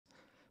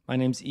My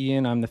name's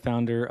Ian. I'm the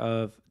founder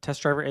of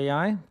TestDriver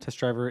AI.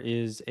 TestDriver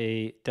is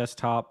a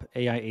desktop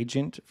AI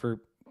agent for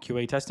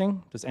QA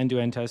testing, does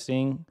end-to-end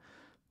testing,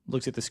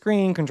 looks at the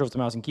screen, controls the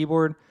mouse and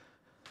keyboard.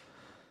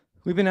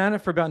 We've been at it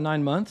for about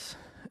 9 months,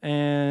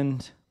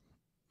 and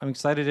I'm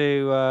excited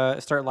to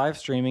start live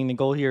streaming. The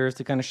goal here is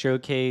to kind of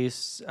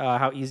showcase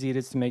how easy it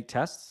is to make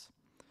tests.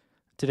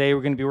 Today,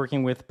 we're going to be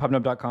working with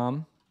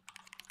pubnub.com.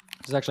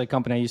 This is actually a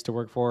company I used to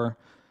work for,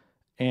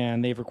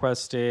 and they've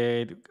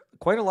requested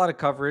quite a lot of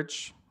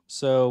coverage.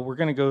 So we're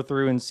going to go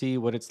through and see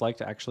what it's like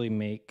to actually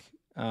make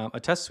a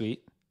test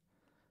suite.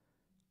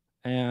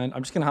 And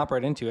I'm just going to hop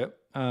right into it.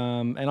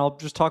 And I'll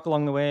just talk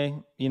along the way.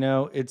 You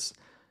know, it's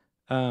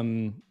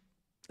going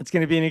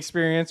to be an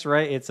experience,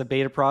 right? It's a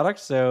beta product,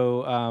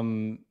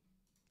 so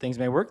things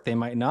may work, they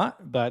might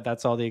not, but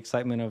that's all the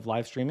excitement of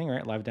live streaming,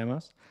 right? Live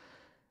demos.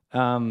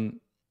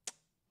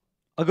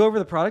 I'll go over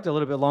the product a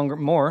little bit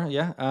more.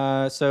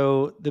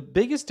 So the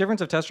biggest difference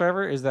of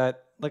TestDriver is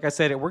that, like I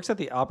said, it works at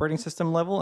the operating system level